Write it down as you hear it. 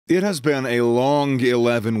It has been a long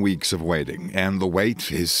 11 weeks of waiting, and the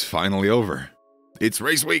wait is finally over. It's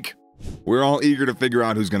race week! We're all eager to figure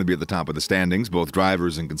out who's going to be at the top of the standings, both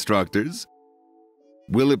drivers and constructors.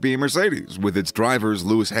 Will it be Mercedes, with its drivers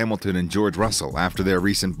Lewis Hamilton and George Russell after their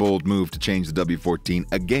recent bold move to change the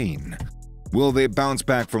W14 again? Will they bounce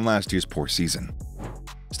back from last year's poor season?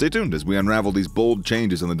 Stay tuned as we unravel these bold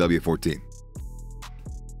changes on the W14.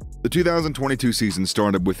 The 2022 season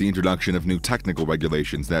started with the introduction of new technical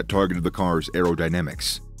regulations that targeted the car's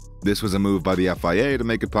aerodynamics. This was a move by the FIA to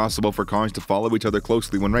make it possible for cars to follow each other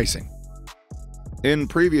closely when racing. In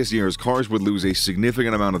previous years, cars would lose a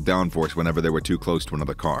significant amount of downforce whenever they were too close to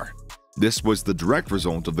another car. This was the direct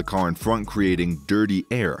result of the car in front creating dirty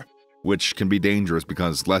air, which can be dangerous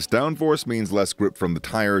because less downforce means less grip from the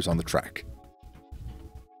tires on the track.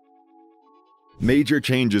 Major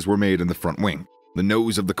changes were made in the front wing, the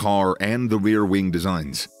nose of the car, and the rear wing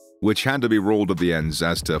designs, which had to be rolled at the ends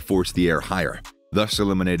as to force the air higher, thus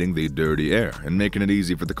eliminating the dirty air and making it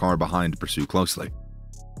easy for the car behind to pursue closely.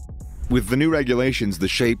 With the new regulations, the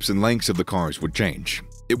shapes and lengths of the cars would change.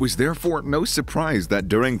 It was therefore no surprise that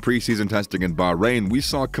during preseason testing in Bahrain, we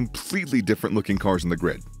saw completely different looking cars in the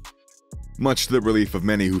grid. Much to the relief of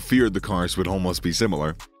many who feared the cars would almost be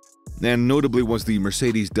similar. And notably was the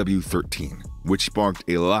Mercedes W14, which sparked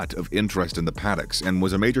a lot of interest in the paddocks and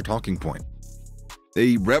was a major talking point.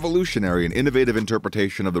 A revolutionary and innovative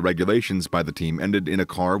interpretation of the regulations by the team ended in a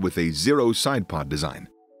car with a zero side pod design.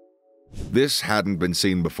 This hadn't been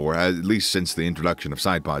seen before, at least since the introduction of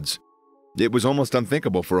side pods. It was almost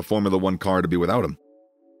unthinkable for a Formula One car to be without them.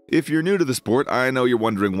 If you're new to the sport, I know you're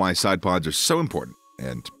wondering why side pods are so important,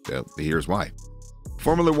 and here's why.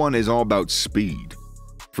 Formula One is all about speed.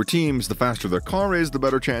 For teams, the faster their car is, the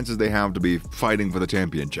better chances they have to be fighting for the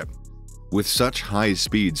championship. With such high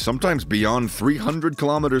speeds, sometimes beyond 300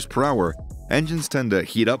 kilometers per hour, engines tend to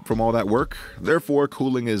heat up from all that work, therefore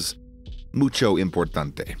cooling is mucho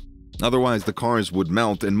importante. Otherwise, the cars would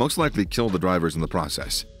melt and most likely kill the drivers in the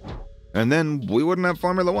process. And then we wouldn't have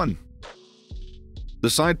Formula One. The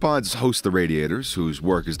side pods host the radiators, whose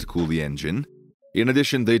work is to cool the engine. In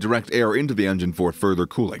addition, they direct air into the engine for further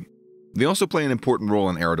cooling. They also play an important role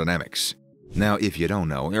in aerodynamics. Now, if you don't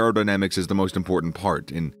know, aerodynamics is the most important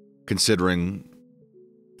part in considering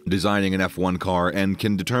designing an F1 car and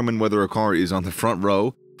can determine whether a car is on the front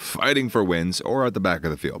row, fighting for wins, or at the back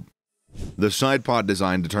of the field. The side pod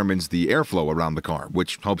design determines the airflow around the car,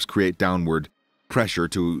 which helps create downward pressure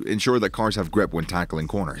to ensure that cars have grip when tackling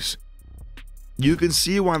corners. You can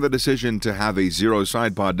see why the decision to have a zero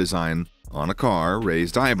side pod design on a car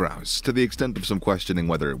raised eyebrows, to the extent of some questioning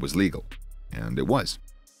whether it was legal. And it was.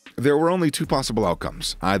 There were only two possible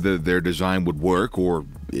outcomes. Either their design would work or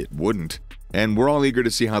it wouldn't. And we're all eager to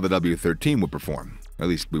see how the W13 would perform. At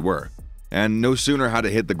least we were. And no sooner had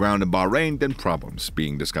it hit the ground in Bahrain than problems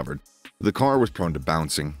being discovered. The car was prone to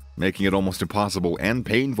bouncing, making it almost impossible and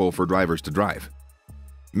painful for drivers to drive.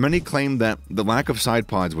 Many claimed that the lack of side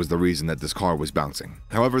pods was the reason that this car was bouncing.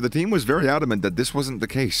 However, the team was very adamant that this wasn't the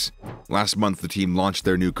case. Last month, the team launched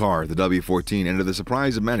their new car, the W14, and to the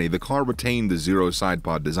surprise of many, the car retained the zero side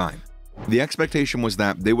pod design. The expectation was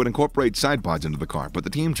that they would incorporate side pods into the car, but the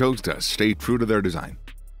team chose to stay true to their design.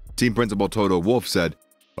 Team principal Toto Wolff said,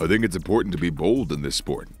 "I think it's important to be bold in this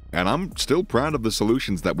sport, and I'm still proud of the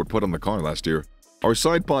solutions that were put on the car last year. Our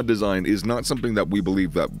side pod design is not something that we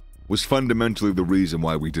believe that was fundamentally the reason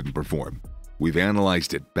why we didn't perform. We've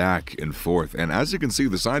analyzed it back and forth, and as you can see,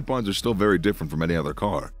 the side pods are still very different from any other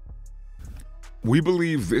car. We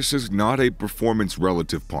believe this is not a performance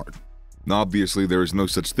relative part. Obviously, there is no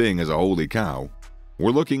such thing as a holy cow.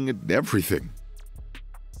 We're looking at everything."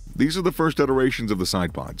 These are the first iterations of the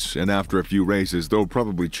side pods, and after a few races, they'll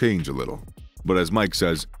probably change a little. But as Mike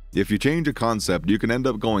says, if you change a concept, you can end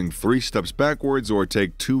up going 3 steps backwards or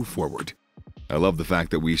take 2 forward. I love the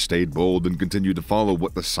fact that we stayed bold and continued to follow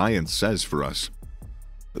what the science says for us.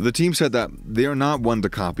 The team said that they are not one to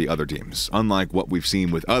copy other teams, unlike what we've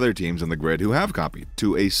seen with other teams on the grid who have copied,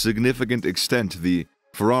 to a significant extent, the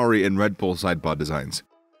Ferrari and Red Bull side pod designs.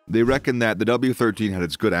 They reckon that the W13 had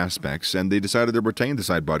its good aspects, and they decided to retain the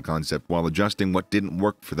side pod concept while adjusting what didn't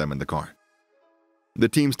work for them in the car. The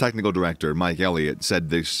team's technical director, Mike Elliott, said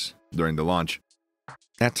this during the launch.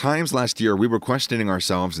 "At times last year, we were questioning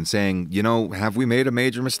ourselves and saying, have we made a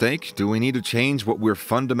major mistake? Do we need to change what we're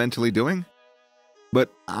fundamentally doing?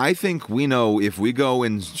 But I think we know if we go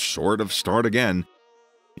and sort of start again,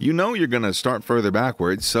 you're going to start further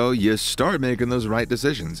backwards, so you start making those right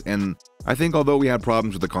decisions. And I think although we had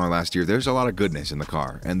problems with the car last year, there's a lot of goodness in the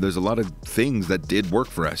car, and there's a lot of things that did work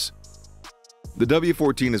for us." The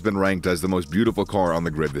W14 has been ranked as the most beautiful car on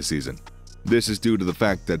the grid this season. This is due to the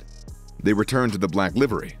fact that they returned to the black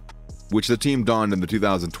livery, which the team donned in the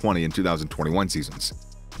 2020 and 2021 seasons.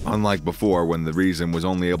 Unlike before, when the reason was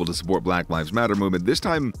only able to support Black Lives Matter movement, this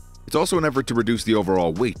time it's also an effort to reduce the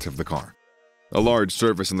overall weight of the car. A large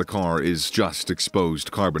surface in the car is just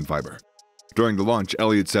exposed carbon fiber. During the launch,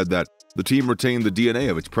 Elliott said that the team retained the DNA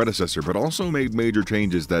of its predecessor, but also made major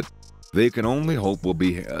changes that they can only hope will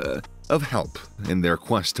be of help in their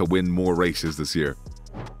quest to win more races this year.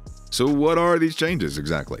 So what are these changes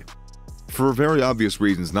exactly? For very obvious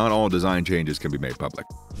reasons, not all design changes can be made public.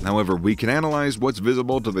 However, we can analyze what's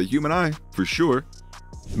visible to the human eye, for sure.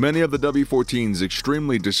 Many of the W14's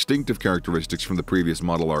extremely distinctive characteristics from the previous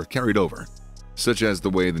model are carried over, such as the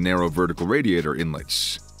way the narrow vertical radiator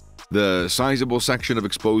inlets, the sizable section of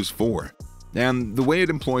exposed fore, and the way it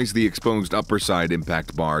employs the exposed upper side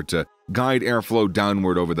impact bar to guide airflow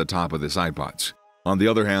downward over the top of the side pods. On the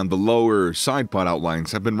other hand, the lower side pod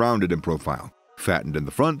outlines have been rounded in profile, fattened in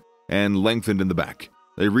the front, and lengthened in the back,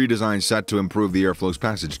 a redesign set to improve the airflow's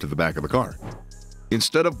passage to the back of the car.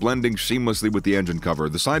 Instead of blending seamlessly with the engine cover,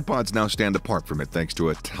 the side pods now stand apart from it thanks to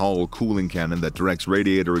a tall cooling cannon that directs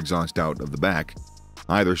radiator exhaust out of the back,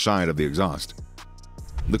 either side of the exhaust.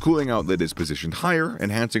 The cooling outlet is positioned higher,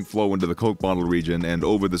 enhancing flow into the Coke bottle region and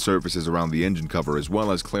over the surfaces around the engine cover, as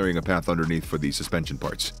well as clearing a path underneath for the suspension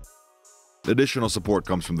parts. Additional support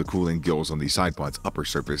comes from the cooling gills on the side pod's upper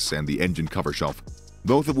surface and the engine cover shelf,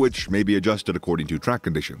 both of which may be adjusted according to track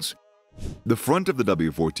conditions. The front of the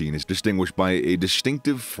W14 is distinguished by a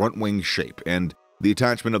distinctive front wing shape and the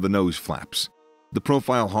attachment of the nose flaps. The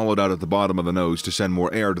profile hollowed out at the bottom of the nose to send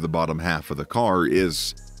more air to the bottom half of the car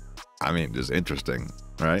is, just interesting,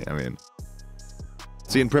 right?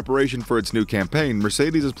 See, in preparation for its new campaign,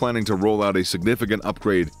 Mercedes is planning to roll out a significant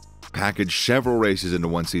upgrade, package several races into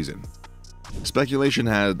one season. Speculation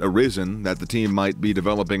had arisen that the team might be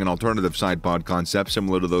developing an alternative side pod concept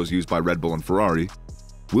similar to those used by Red Bull and Ferrari.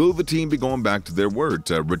 Will the team be going back to their word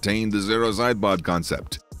to retain the zero side pod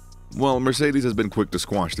concept? Well, Mercedes has been quick to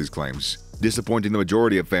squash these claims, disappointing the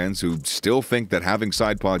majority of fans who still think that having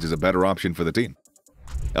side pods is a better option for the team.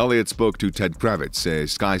 Elliott spoke to Ted Kravitz, a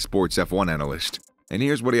Sky Sports F1 analyst, and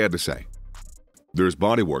here's what he had to say. There's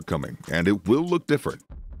bodywork coming, and it will look different.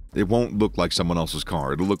 It won't look like someone else's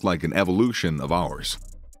car, it'll look like an evolution of ours.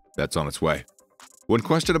 That's on its way. When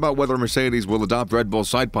questioned about whether Mercedes will adopt Red Bull's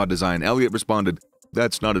side pod design, Elliott responded,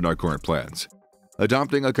 "That's not in our current plans.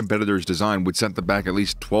 Adopting a competitor's design would set them back at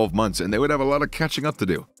least 12 months, and they would have a lot of catching up to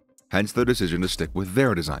do, hence their decision to stick with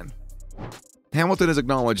their design." Hamilton has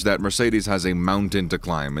acknowledged that Mercedes has a mountain to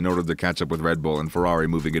climb in order to catch up with Red Bull and Ferrari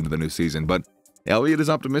moving into the new season, but Elliott is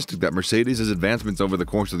optimistic that Mercedes' advancements over the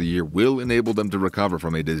course of the year will enable them to recover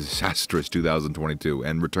from a disastrous 2022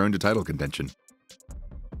 and return to title contention.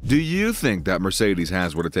 Do you think that Mercedes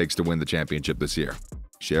has what it takes to win the championship this year?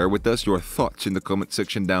 Share with us your thoughts in the comment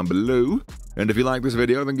section down below, and if you like this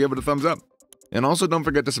video, then give it a thumbs up. And also don't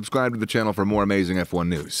forget to subscribe to the channel for more amazing F1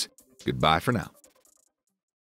 news. Goodbye for now.